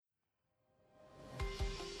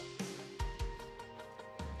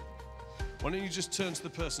Why don't you just turn to the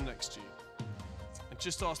person next to you and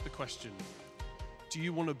just ask the question, do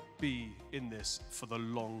you want to be in this for the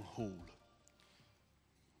long haul?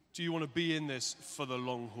 Do you want to be in this for the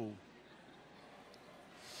long haul?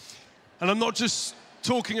 And I'm not just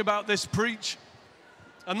talking about this preach.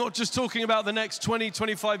 I'm not just talking about the next 20,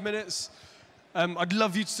 25 minutes. I'd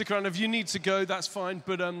love you to stick around. If you need to go, that's fine.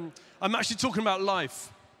 But I'm actually talking about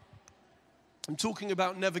life. I'm talking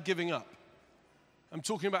about never giving up. I'm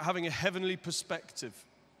talking about having a heavenly perspective.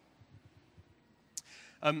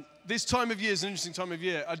 This time of year is an interesting time of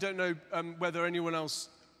year. I don't know whether anyone else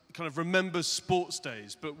kind of remembers sports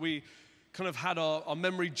days, but we kind of had our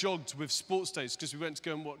memory jogged with sports days because we went to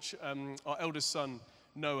go and watch our eldest son,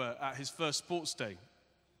 Noah, at his first sports day.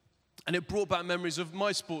 And it brought back memories of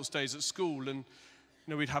my sports days at school. And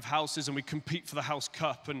we'd have houses and we'd compete for the house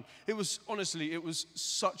cup. And it was, honestly, it was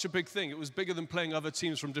such a big thing. It was bigger than playing other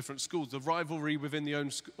teams from different schools. The rivalry within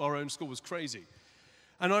our own school was crazy.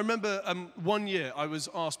 And I remember one year I was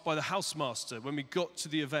asked by the housemaster when we got to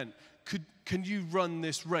the event, can you run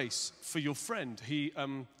this race for your friend?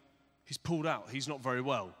 He's pulled out. He's not very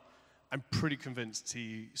well. I'm pretty convinced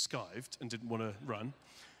he skived and didn't want to run.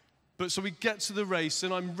 But so we get to the race,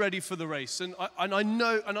 and I'm ready for the race. And I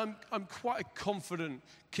know, and I'm quite a confident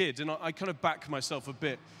kid, and I kind of back myself a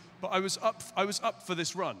bit. But I was up for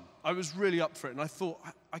this run. I was really up for it, and I thought,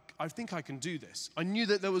 I think I can do this. I knew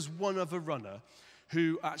that there was one other runner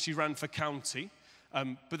who actually ran for county,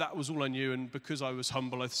 but that was all I knew, and because I was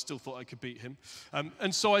humble, I still thought I could beat him.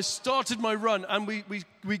 And so I started my run, and we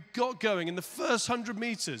got going. In the first 100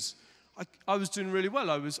 meters, I was doing really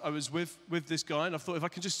well. I was with this guy, and I thought if I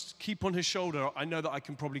can just keep on his shoulder, I know that I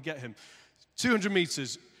can probably get him. 200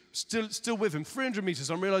 meters, still with him. 300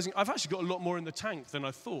 meters, I'm realizing I've actually got a lot more in the tank than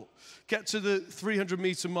I thought. Get to the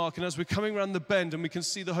 300-meter mark, and as we're coming around the bend and we can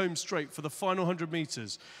see the home straight for the final 100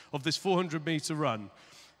 meters of this 400-meter run,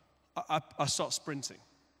 I start sprinting.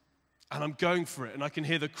 And I'm going for it, and I can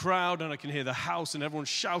hear the crowd, and I can hear the house, and everyone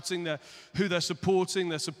shouting who they're supporting.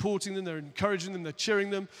 They're supporting them, they're encouraging them, they're cheering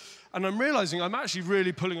them. And I'm realizing I'm actually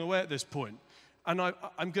really pulling away at this point, and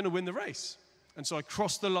I'm going to win the race. And so I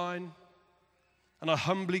cross the line, and I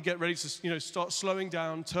humbly get ready to start slowing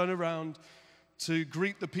down, turn around to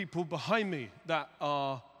greet the people behind me that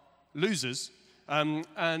are losers. And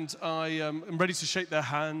I am ready to shake their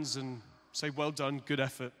hands and say, well done, good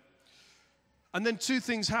effort. And then two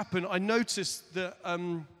things happen. I noticed that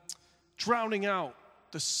drowning out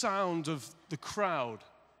the sound of the crowd,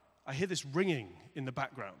 I hear this ringing in the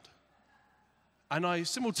background. And I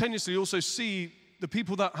simultaneously also see the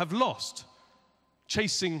people that have lost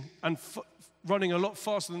chasing and running a lot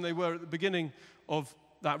faster than they were at the beginning of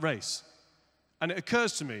that race. And it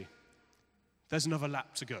occurs to me, there's another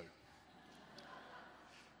lap to go.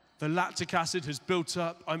 The lactic acid has built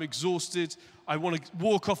up. I'm exhausted. I want to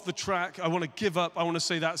walk off the track. I want to give up. I want to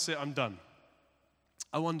say, that's it, I'm done.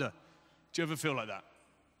 I wonder, do you ever feel like that?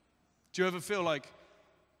 Do you ever feel like,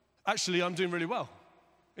 actually, I'm doing really well?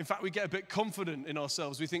 In fact, we get a bit confident in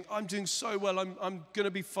ourselves. We think, I'm doing so well. I'm going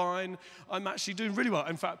to be fine. I'm actually doing really well.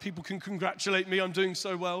 In fact, people can congratulate me. I'm doing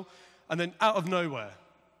so well. And then out of nowhere,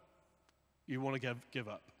 you want to give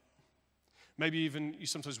up. Maybe even you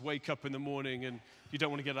sometimes wake up in the morning and you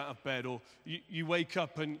don't want to get out of bed, or you wake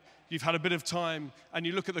up and you've had a bit of time and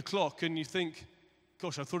you look at the clock and you think,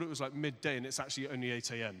 gosh, I thought it was like midday and it's actually only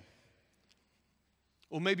 8 a.m.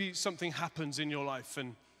 Or maybe something happens in your life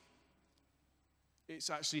and it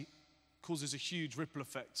actually causes a huge ripple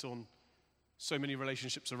effect on so many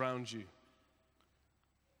relationships around you.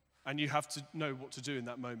 And you have to know what to do in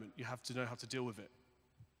that moment. You have to know how to deal with it.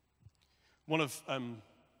 One of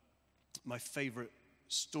my favorite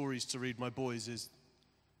stories to read my boys is,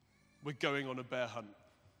 we're going on a bear hunt.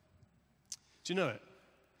 Do you know it?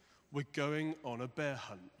 We're going on a bear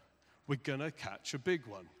hunt. We're gonna catch a big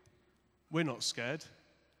one. We're not scared.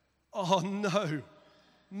 Oh no,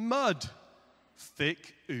 mud.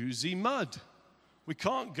 Thick, oozy mud. We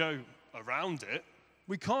can't go around it.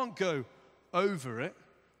 We can't go over it.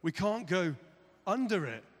 We can't go under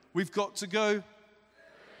it. We've got to go.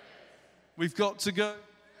 We've got to go.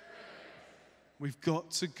 We've got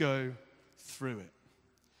to go through it.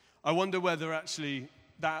 I wonder whether actually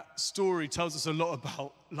that story tells us a lot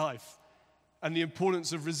about life and the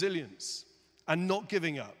importance of resilience and not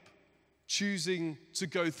giving up, choosing to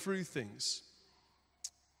go through things.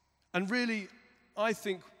 And really, I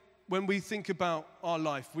think when we think about our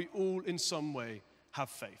life, we all in some way have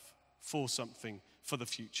faith for something for the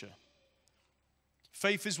future.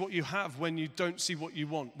 Faith is what you have when you don't see what you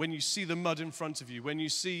want, when you see the mud in front of you, when you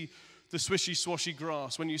see the swishy swashy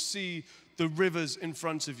grass, when you see the rivers in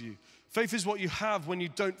front of you. Faith is what you have when you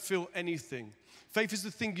don't feel anything. Faith is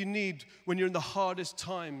the thing you need when you're in the hardest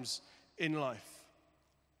times in life.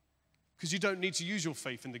 Because you don't need to use your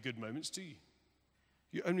faith in the good moments, do you?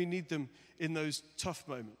 You only need them in those tough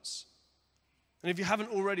moments. And if you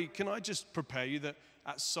haven't already, can I just prepare you that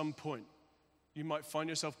at some point you might find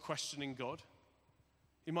yourself questioning God?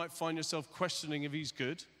 You might find yourself questioning if he's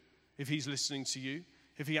good, if he's listening to you,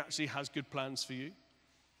 if he actually has good plans for you.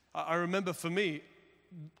 I remember for me,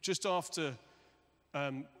 just after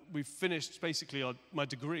we finished basically my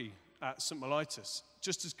degree at St. Mellitus,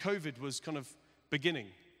 just as COVID was kind of beginning,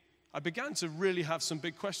 I began to really have some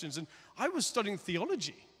big questions. And I was studying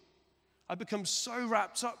theology. I'd become so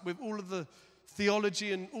wrapped up with all of the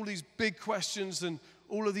theology and all these big questions and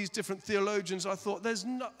all of these different theologians. I thought, there's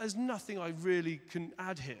nothing I really can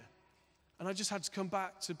add here. And I just had to come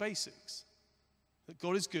back to basics. That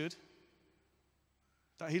God is good,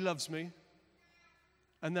 that he loves me,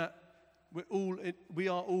 and that we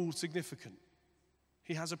are all significant.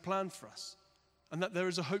 He has a plan for us, and that there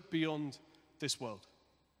is a hope beyond this world.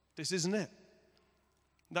 This isn't it.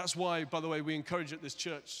 That's why, by the way, we encourage at this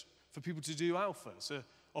church for people to do Alpha. It's an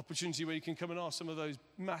opportunity where you can come and ask some of those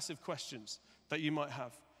massive questions that you might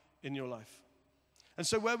have in your life. And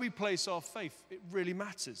so where we place our faith, it really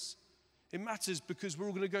matters. It matters because we're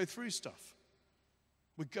all going to go through stuff.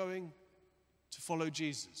 We're going to follow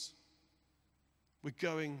Jesus. We're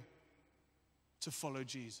going to follow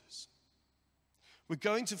Jesus. We're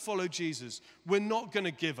going to follow Jesus. We're not going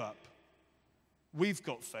to give up. We've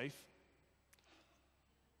got faith.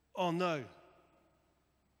 Oh no.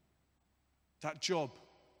 That job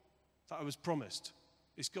that I was promised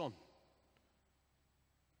is gone.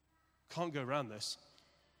 Can't go around this.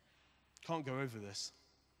 Can't go over this.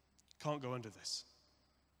 Can't go under this.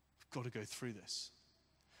 We've got to go through this.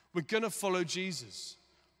 We're going to follow Jesus.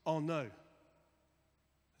 Oh no.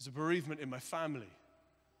 There's a bereavement in my family.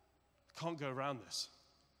 I can't go around this.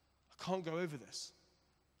 I can't go over this.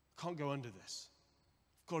 I can't go under this.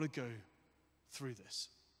 I've got to go through this.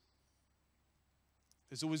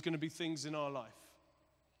 There's always going to be things in our life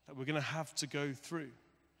that we're going to have to go through.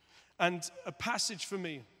 And a passage for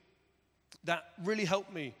me that really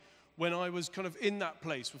helped me when I was kind of in that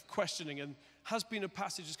place with questioning, and has been a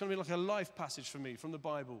passage, it's going to be like a life passage for me from the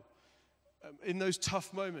Bible. In those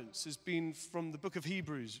tough moments has been from the book of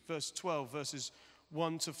Hebrews, verse 12, verses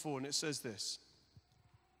 1 to 4, and it says this.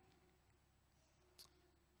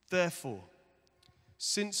 Therefore,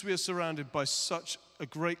 since we are surrounded by such a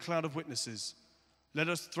great cloud of witnesses, let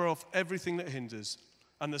us throw off everything that hinders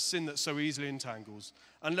and the sin that so easily entangles,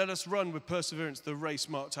 and let us run with perseverance the race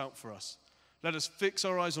marked out for us. Let us fix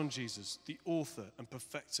our eyes on Jesus, the author and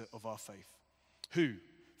perfecter of our faith, who,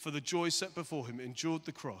 for the joy set before him, endured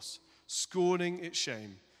the cross, scorning its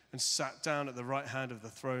shame, and sat down at the right hand of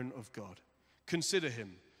the throne of God. Consider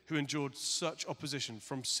him who endured such opposition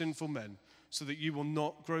from sinful men, so that you will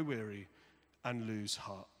not grow weary and lose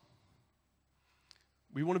heart.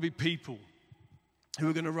 We want to be people who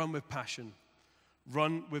are going to run with passion,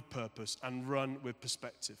 run with purpose, and run with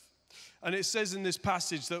perspective. And it says in this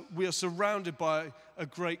passage that we are surrounded by a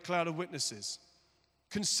great cloud of witnesses.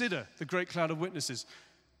 Consider the great cloud of witnesses.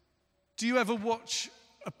 Do you ever watch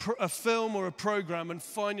a film or a program and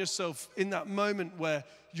find yourself in that moment where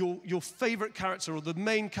your favorite character or the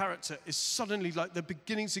main character is suddenly like they're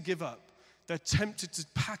beginning to give up? They're tempted to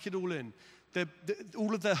pack it all in.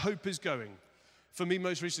 All of their hope is going. For me,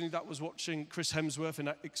 most recently, that was watching Chris Hemsworth in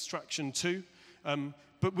Extraction 2.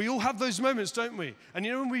 But we all have those moments, don't we? And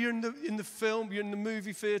you know when you're in the film, you're in the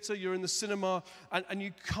movie theater, you're in the cinema, and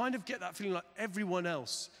you kind of get that feeling like everyone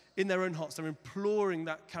else in their own hearts, they're imploring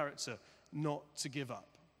that character not to give up.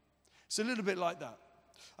 It's a little bit like that.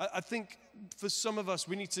 I think for some of us,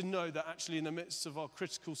 we need to know that actually in the midst of our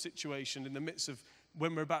critical situation, in the midst of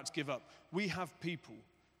when we're about to give up, we have people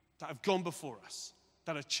that have gone before us,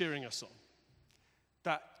 that are cheering us on.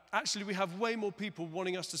 That actually we have way more people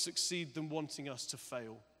wanting us to succeed than wanting us to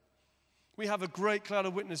fail. We have a great cloud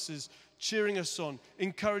of witnesses cheering us on,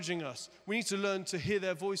 encouraging us. We need to learn to hear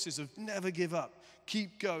their voices of never give up,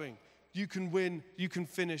 keep going. You can win, you can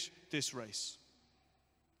finish this race.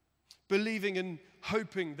 Believing and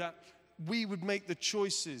hoping that we would make the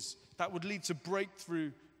choices that would lead to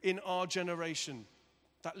breakthrough in our generation,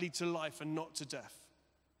 that lead to life and not to death.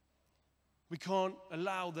 We can't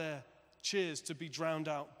allow their cheers to be drowned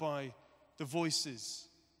out by the voices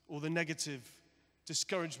or the negative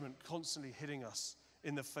discouragement constantly hitting us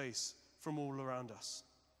in the face from all around us.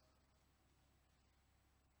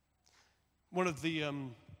 One of the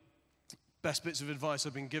best bits of advice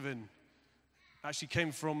I've been given actually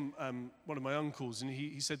came from one of my uncles, and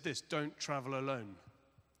he said this: don't travel alone.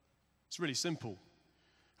 It's really simple.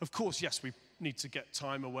 Of course, yes, we need to get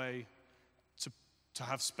time away to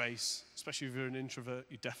have space, especially if you're an introvert,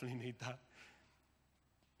 you definitely need that.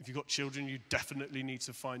 If you've got children, you definitely need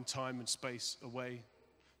to find time and space away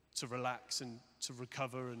to relax and to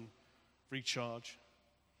recover and recharge.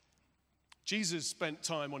 Jesus spent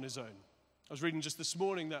time on his own. I was reading just this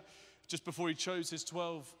morning that just before he chose his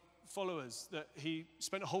 12 followers, that he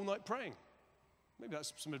spent a whole night praying. Maybe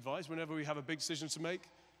that's some advice whenever we have a big decision to make.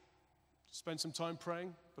 Spend some time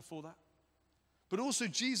praying before that. But also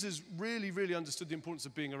Jesus really, really understood the importance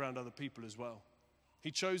of being around other people as well.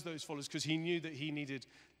 He chose those followers because he knew that he needed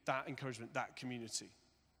that encouragement, that community.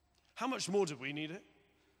 How much more do we need it?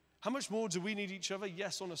 How much more do we need each other?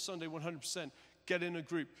 Yes, on a Sunday, 100%. Get in a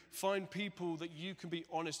group. Find people that you can be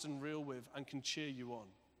honest and real with and can cheer you on.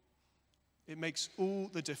 It makes all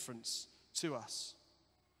the difference to us.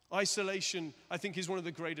 Isolation, I think, is one of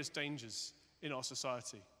the greatest dangers in our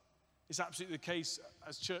society. It's absolutely the case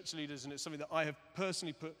as church leaders, and it's something that I have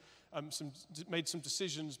personally made some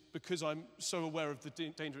decisions because I'm so aware of the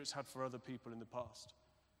danger it's had for other people in the past.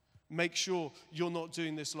 Make sure you're not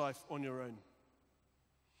doing this life on your own.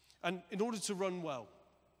 And in order to run well,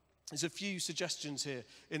 there's a few suggestions here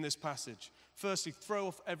in this passage. Firstly, throw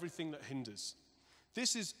off everything that hinders.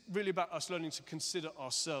 This is really about us learning to consider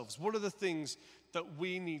ourselves. What are the things that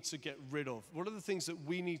we need to get rid of? What are the things that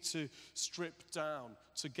we need to strip down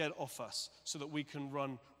to get off us so that we can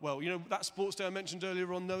run well? You know, that sports day I mentioned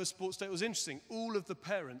earlier on, Noah's sports day, it was interesting. All of the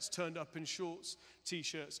parents turned up in shorts,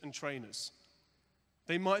 t-shirts, and trainers.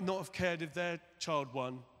 They might not have cared if their child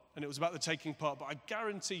won, and it was about the taking part, but I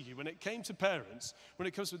guarantee you, when it came to parents, when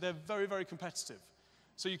it comes to, they're very, very competitive.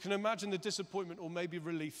 So you can imagine the disappointment or maybe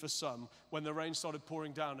relief for some when the rain started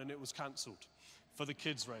pouring down and it was cancelled for the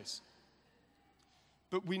kids' race.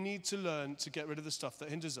 But we need to learn to get rid of the stuff that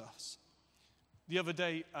hinders us. The other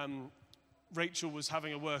day, Rachel was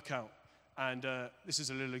having a workout, and this is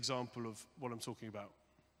a little example of what I'm talking about.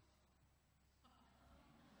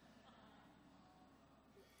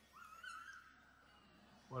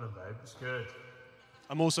 Well done, babe. It's good.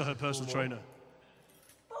 I'm also her personal trainer.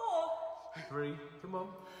 3, come on.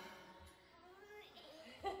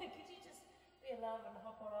 Could you just be a love and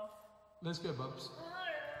hop on off? Let's go, Bubs.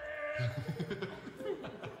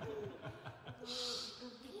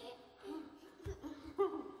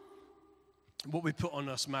 What we put on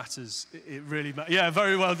us matters. It really matters. Yeah,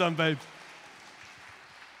 very well done, babe.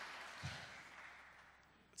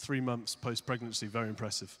 3 months post-pregnancy, very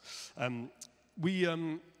impressive.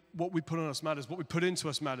 What we put on us matters. What we put into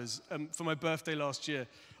us matters. For my birthday last year,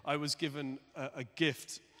 I was given a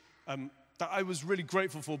gift that I was really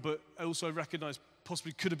grateful for, but also I recognized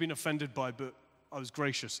possibly could have been offended by, but I was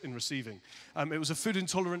gracious in receiving. It was a food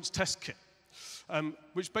intolerance test kit,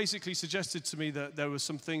 which basically suggested to me that there were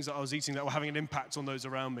some things that I was eating that were having an impact on those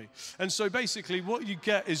around me. And so basically what you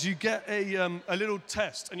get is you get a little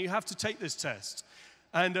test, and you have to take this test.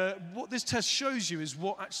 And what this test shows you is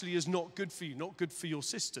what actually is not good for you, not good for your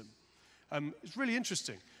system. It's really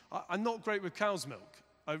interesting. I'm not great with cow's milk.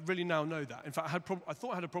 I really now know that. In fact, I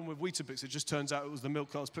thought I had a problem with Weetabix. It just turns out it was the milk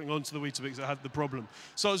I was putting onto the Weetabix that had the problem.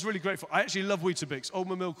 So I was really grateful. I actually love Weetabix.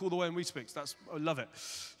 Almond milk all the way in Weetabix. I love it.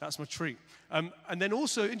 That's my treat. And then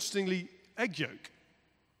also, interestingly, egg yolk.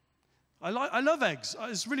 I love eggs.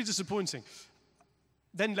 It's really disappointing.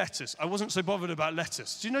 Then lettuce. I wasn't so bothered about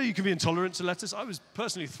lettuce. Do you know you can be intolerant to lettuce? I was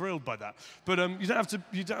personally thrilled by that. But you don't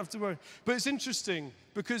have to worry. But it's interesting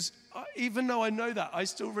because even though I know that, I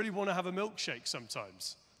still really want to have a milkshake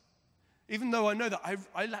sometimes. Even though I know that,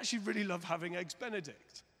 I actually really love having Eggs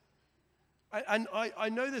Benedict. And I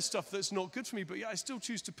know there's stuff that's not good for me, but yet I still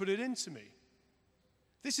choose to put it into me.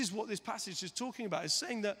 This is what this passage is talking about. It's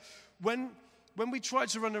saying that when we try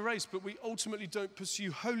to run a race, but we ultimately don't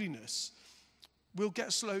pursue holiness, we'll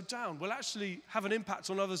get slowed down. We'll actually have an impact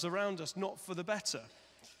on others around us, not for the better.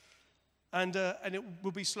 And it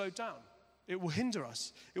will be slowed down. It will hinder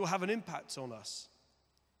us. It will have an impact on us.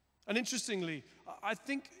 And interestingly, I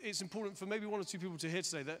think it's important for maybe 1 or 2 people to hear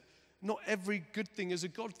today that not every good thing is a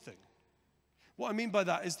God thing. What I mean by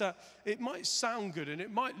that is that it might sound good and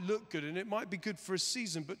it might look good and it might be good for a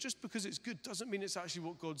season, but just because it's good doesn't mean it's actually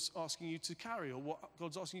what God's asking you to carry or what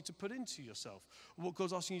God's asking you to put into yourself or what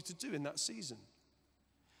God's asking you to do in that season.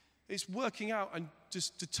 It's working out and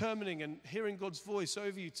just determining and hearing God's voice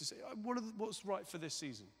over you to say, what's right for this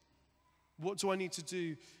season? What do I need to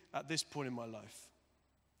do at this point in my life?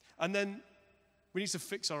 And then we need to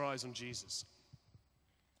fix our eyes on Jesus.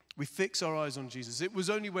 We fix our eyes on Jesus. It was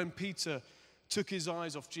only when Peter took his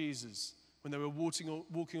eyes off Jesus, when they were walking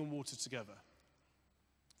on water together,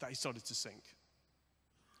 that he started to sink.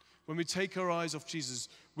 When we take our eyes off Jesus,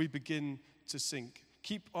 we begin to sink.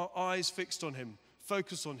 Keep our eyes fixed on him,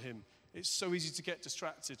 focus on him. It's so easy to get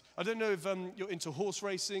distracted. I don't know if you're into horse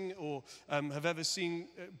racing or have ever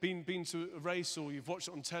been to a race or you've watched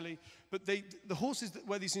it on telly, but the horses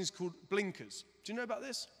wear these things called blinkers. Do you know about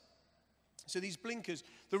this? So these blinkers,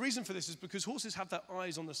 the reason for this is because horses have their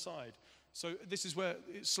eyes on the side. So this is where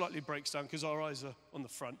it slightly breaks down because our eyes are on the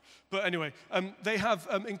front. But anyway, they have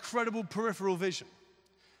incredible peripheral vision.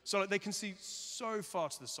 So like, they can see so far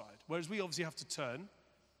to the side, whereas we obviously have to turn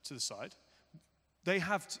to the side. They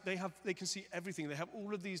can see everything. They have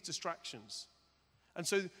all of these distractions. And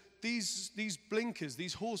so these blinkers,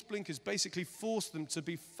 these horse blinkers, basically force them to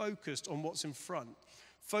be focused on what's in front,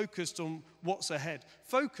 focused on what's ahead,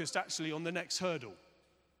 focused actually on the next hurdle,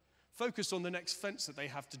 focused on the next fence that they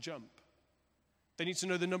have to jump. They need to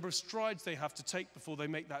know the number of strides they have to take before they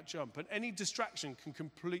make that jump. And any distraction can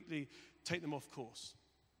completely take them off course.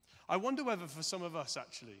 I wonder whether for some of us,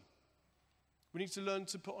 actually, we need to learn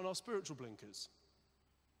to put on our spiritual blinkers.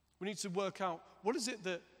 We need to work out, what is it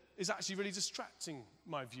that is actually really distracting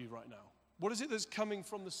my view right now? What is it that's coming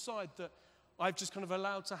from the side that I've just kind of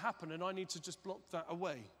allowed to happen and I need to just block that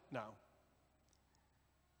away now?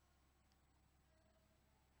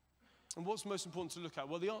 And what's most important to look at?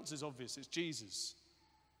 Well, the answer is obvious. It's Jesus.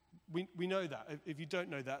 We know that. If you don't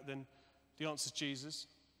know that, then the answer is Jesus.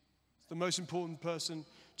 It's the most important person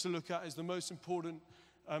to look at. Is the most important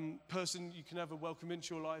person you can ever welcome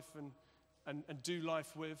into your life and do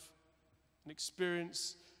life with, and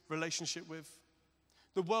experience relationship with.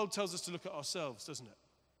 The world tells us to look at ourselves, doesn't it?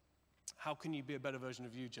 How can you be a better version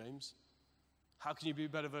of you, James? How can you be a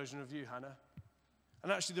better version of you, Hannah?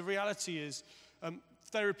 And actually the reality is,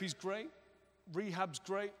 therapy's great, rehab's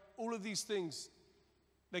great, all of these things,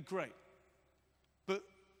 they're great. But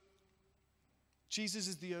Jesus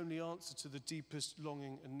is the only answer to the deepest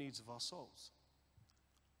longing and needs of our souls.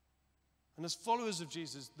 And as followers of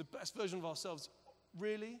Jesus, the best version of ourselves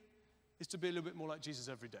really is to be a little bit more like Jesus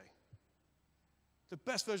every day. The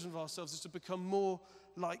best version of ourselves is to become more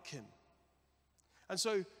like him. And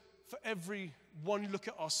so for every one look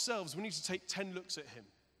at ourselves, we need to take 10 looks at him.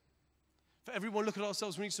 For every one look at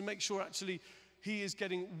ourselves, we need to make sure actually he is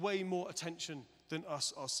getting way more attention than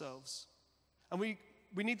us ourselves. And we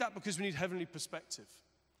need that because we need heavenly perspective.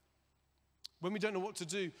 When we don't know what to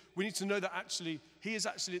do, we need to know that actually he is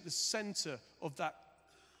actually at the center of that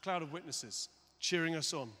cloud of witnesses, cheering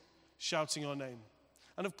us on, shouting our name.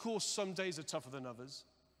 And of course, some days are tougher than others.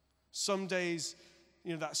 Some days,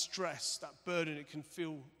 that stress, that burden, it can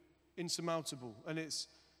feel insurmountable. And it's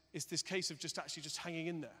this case of just hanging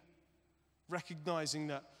in there, recognizing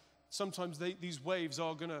that sometimes these waves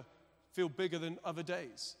are going to feel bigger than other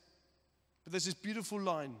days. But there's this beautiful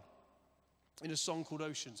line in a song called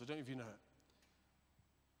Oceans. I don't know if you know it.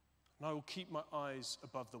 And I will keep my eyes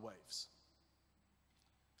above the waves.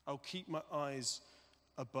 I'll keep my eyes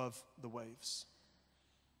above the waves.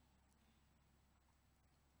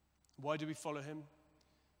 Why do we follow him?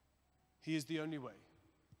 He is the only way.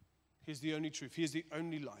 He is the only truth. He is the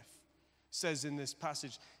only life. It says in this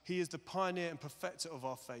passage, he is the pioneer and perfecter of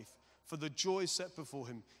our faith. For the joy set before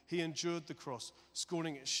him, he endured the cross,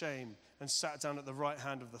 scorning its shame, and sat down at the right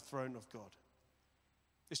hand of the throne of God.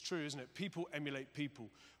 It's true, isn't it? People emulate people.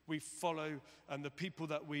 We follow the people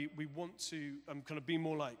that we want to kind of be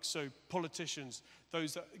more like. So politicians,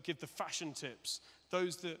 those that give the fashion tips,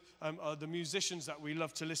 those that are the musicians that we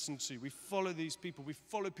love to listen to. We follow these people. We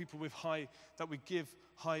follow people that we give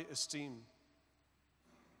high esteem.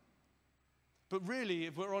 But really,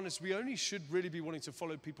 if we're honest, we only should really be wanting to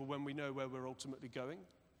follow people when we know where we're ultimately going.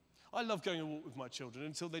 I love going on a walk with my children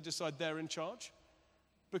until they decide they're in charge,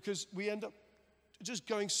 because we end up just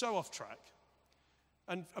going so off track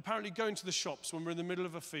and apparently going to the shops when we're in the middle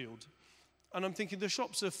of a field. And I'm thinking the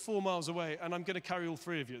shops are 4 miles away and I'm going to carry all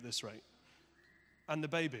 3 of you at this rate. And the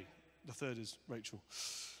baby, the third is Rachel.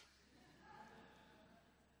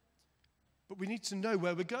 But we need to know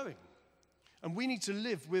where we're going. And we need to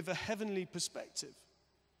live with a heavenly perspective.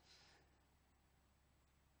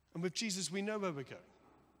 And with Jesus, we know where we're going.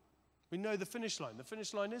 We know the finish line. The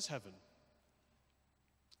finish line is heaven.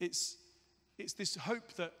 It's this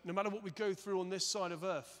hope that no matter what we go through on this side of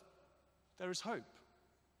earth, there is hope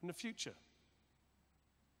in the future.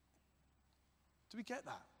 Do we get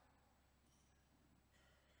that?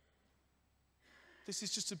 This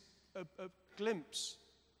is just a glimpse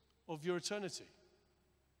of your eternity.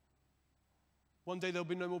 One day there'll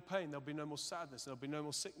be no more pain, there'll be no more sadness, there'll be no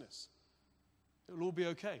more sickness. It will all be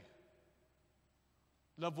okay.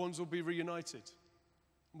 Loved ones will be reunited.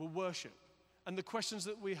 We'll worship. And the questions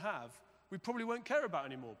that we have we probably won't care about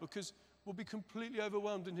anymore because we'll be completely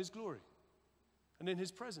overwhelmed in his glory and in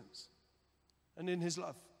his presence and in his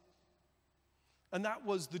love. And that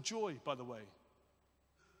was the joy, by the way,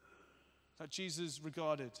 that Jesus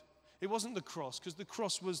regarded. It wasn't the cross, because the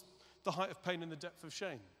cross was the height of pain and the depth of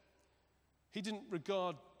shame. He didn't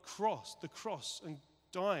regard the cross and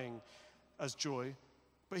dying as joy,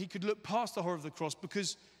 but he could look past the horror of the cross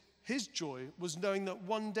because his joy was knowing that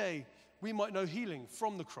one day we might know healing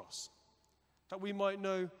from the cross, that we might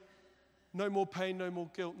know no more pain, no more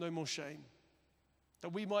guilt, no more shame,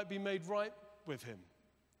 that we might be made right with him.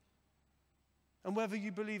 And whether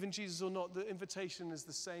you believe in Jesus or not, the invitation is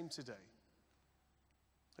the same today.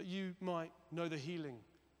 That you might know the healing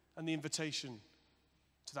and the invitation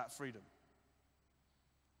to that freedom.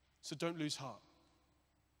 So don't lose heart.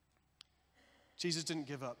 Jesus didn't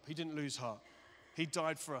give up. He didn't lose heart. He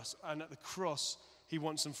died for us. And at the cross, he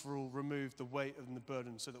once and for all removed the weight and the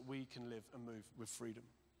burden so that we can live and move with freedom.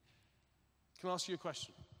 Can I ask you a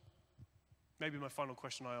question? Maybe my final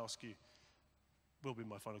question I ask you will be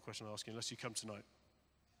my final question I ask you, unless you come tonight.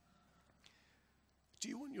 Do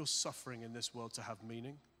you want your suffering in this world to have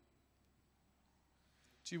meaning?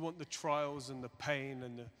 Do you want the trials and the pain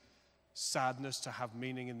and the sadness to have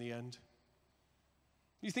meaning in the end?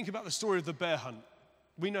 You think about the story of the bear hunt.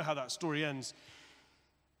 We know how that story ends.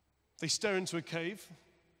 They stare into a cave,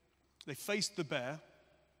 they face the bear,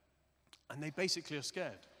 and they basically are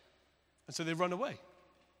scared. And so they run away.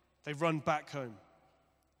 They run back home.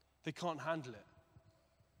 They can't handle it.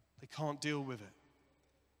 They can't deal with it.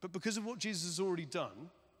 But because of what Jesus has already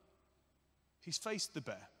done, he's faced the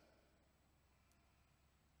bear.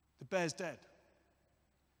 The bear's dead.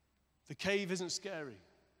 The cave isn't scary.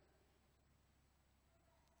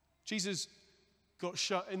 Jesus got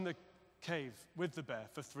shut in the cave with the bear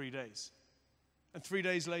for 3 days. And 3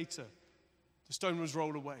 days later, the stone was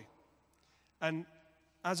rolled away. And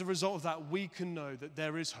as a result of that, we can know that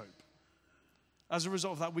there is hope. As a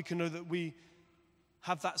result of that, we can know that we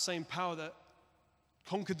have that same power that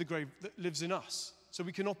conquered the grave that lives in us. So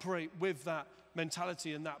we can operate with that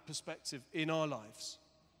mentality and that perspective in our lives.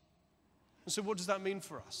 And so what does that mean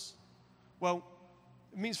for us? Well,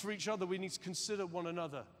 it means for each other we need to consider one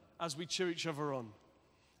another as we cheer each other on.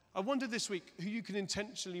 I wonder this week who you can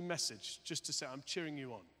intentionally message just to say, I'm cheering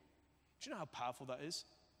you on. Do you know how powerful that is?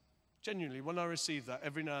 Genuinely, when I receive that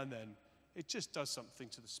every now and then, it just does something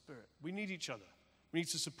to the spirit. We need each other. We need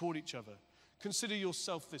to support each other. Consider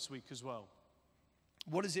yourself this week as well.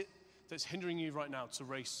 What is it that's hindering you right now to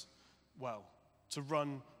race well, to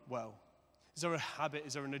run well? Is there a habit?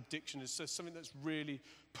 Is there an addiction? Is there something that's really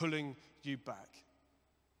pulling you back?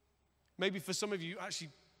 Maybe for some of you, actually,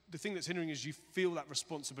 the thing that's hindering is you feel that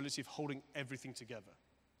responsibility of holding everything together.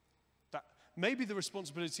 That maybe the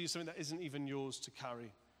responsibility is something that isn't even yours to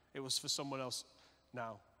carry. It was for someone else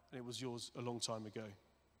now, and it was yours a long time ago.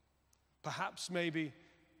 Perhaps maybe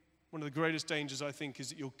one of the greatest dangers, I think, is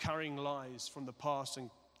that you're carrying lies from the past and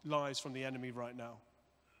lies from the enemy right now.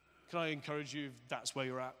 Can I encourage you, if that's where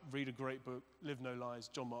you're at, read a great book, Live No Lies,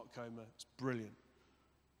 John Mark Comer. It's brilliant.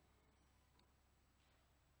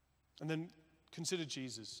 And then consider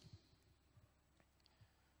Jesus.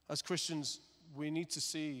 As Christians, we need to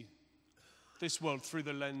see this world through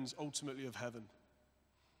the lens, ultimately, of heaven.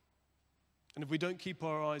 And if we don't keep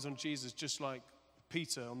our eyes on Jesus, just like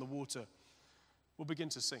Peter on the water, we'll begin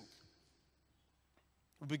to sink.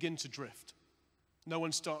 We'll begin to drift. No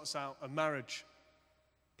one starts out a marriage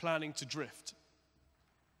planning to drift.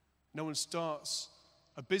 No one starts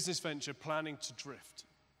a business venture planning to drift.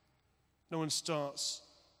 No one starts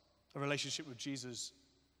a relationship with Jesus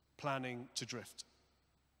planning to drift.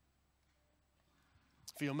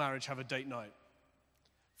 For your marriage, have a date night.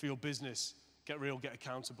 For your business, get real, get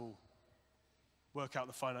accountable. Work out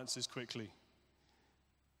the finances quickly.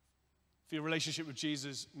 For your relationship with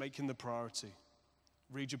Jesus, make him the priority.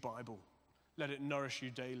 Read your Bible. Let it nourish you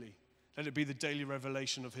daily. Let it be the daily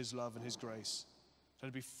revelation of his love and his grace. Let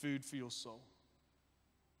it be food for your soul.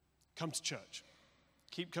 Come to church.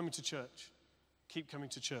 Keep coming to church. Keep coming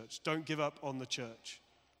to church. Don't give up on the church.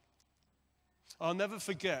 I'll never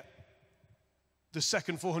forget the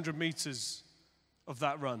second 400 meters of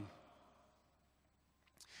that run.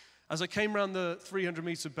 As I came around the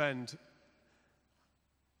 300-meter bend,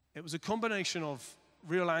 it was a combination of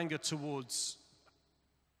real anger towards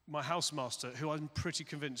my housemaster, who I'm pretty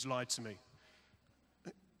convinced lied to me.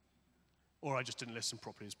 Or I just didn't listen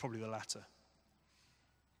properly. It's probably the latter.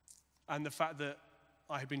 And the fact that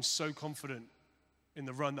I had been so confident in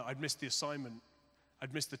the run that I'd missed the assignment,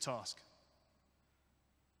 I'd missed the task.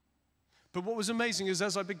 But what was amazing is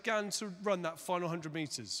as I began to run that final 100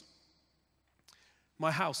 meters,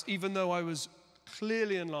 my house, even though I was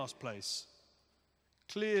clearly in last place.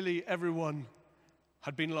 Clearly everyone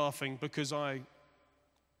had been laughing because I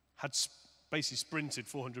had basically sprinted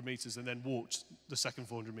 400 meters and then walked the second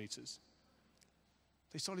 400 meters.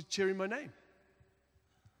 They started cheering my name.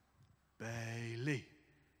 Bailey,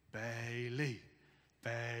 Bailey,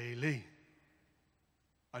 Bailey.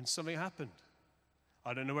 And something happened.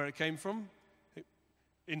 I don't know where it came from.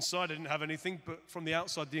 Inside I didn't have anything, but from the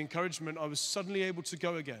outside, the encouragement, I was suddenly able to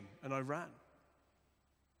go again, and I ran.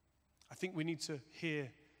 I think we need to hear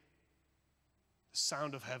the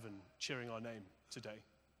sound of heaven cheering our name today.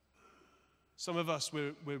 Some of us,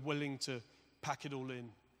 we're willing to pack it all in,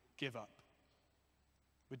 give up.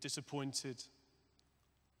 We're disappointed.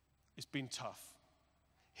 It's been tough.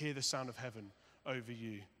 Hear the sound of heaven over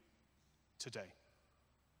you today.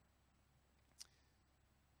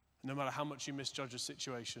 No matter how much you misjudge a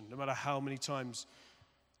situation, no matter how many times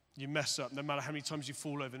you mess up, no matter how many times you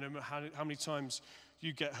fall over, no matter how many times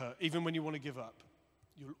you get hurt, even when you want to give up,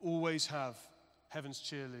 you'll always have heaven's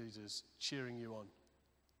cheerleaders cheering you on.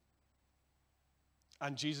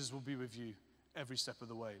 And Jesus will be with you every step of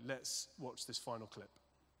the way. Let's watch this final clip.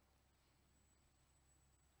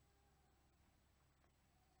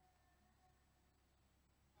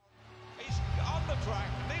 He's on the track,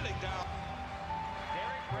 kneeling down.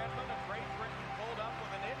 Derek Redmond of Great Britain pulled up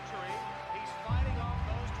with an injury. He's fighting off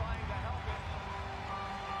those trying to help him.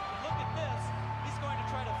 Look at this. He's going to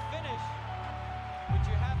try to finish, which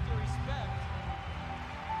you have to respect.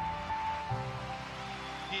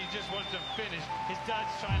 He just wants to finish. His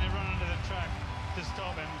dad's trying to run under the track to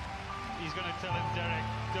stop him. He's going to tell him, Derek,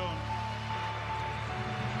 don't.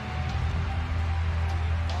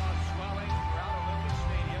 Applause swelling throughout Olympic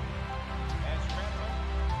Stadium as Redmond,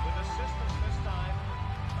 with assistance this time,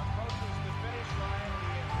 approaches the finish line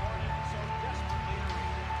he had wanted so desperately to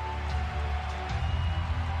reach.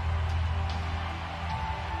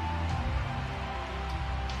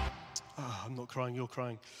 I'm not crying, you're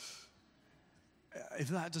crying. If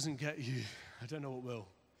that doesn't get you, I don't know what will.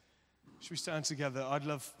 Should we stand together? I'd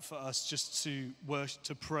love for us just to worship,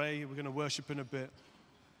 to pray. We're going to worship in a bit.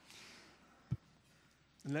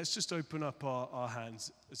 And let's just open up our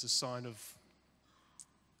hands as a sign of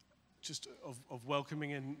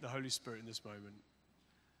welcoming in the Holy Spirit in this moment.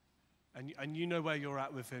 And you know where you're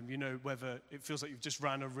at with him. You know whether it feels like you've just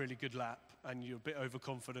ran a really good lap and you're a bit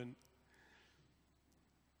overconfident.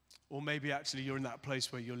 Or maybe actually you're in that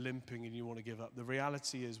place where you're limping and you want to give up. The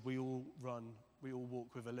reality is we all run, we all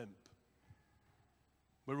walk with a limp.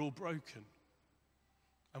 We're all broken.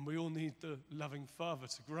 And we all need the loving Father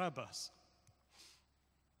to grab us.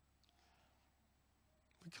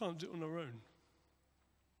 We can't do it on our own.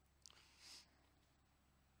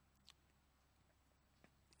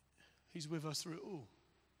 He's with us through it all.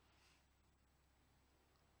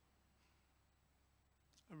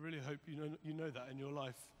 I really hope you know that in your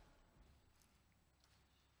life.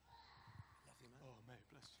 Oh, mate,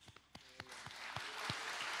 bless you.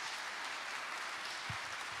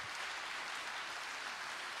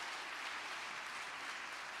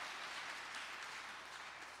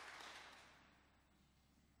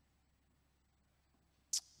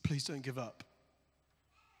 Please don't give up.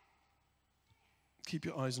 Keep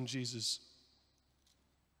your eyes on Jesus.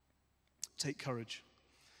 Take courage.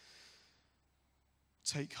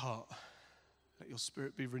 Take heart. Let your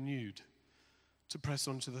spirit be renewed to press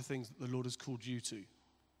on to the things that the Lord has called you to.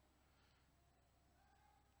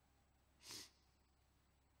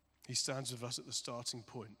 He stands with us at the starting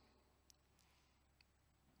point.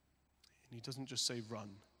 And he doesn't just say run.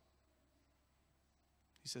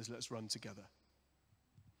 He says, let's run together.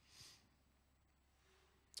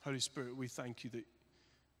 Holy Spirit, we thank you that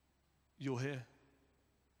you're here.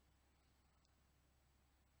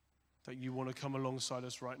 That you want to come alongside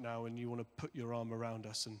us right now and you want to put your arm around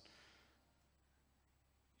us and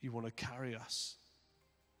you want to carry us.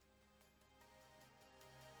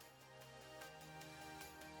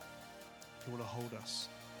 You want to hold us.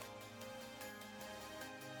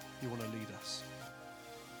 You want to lead us.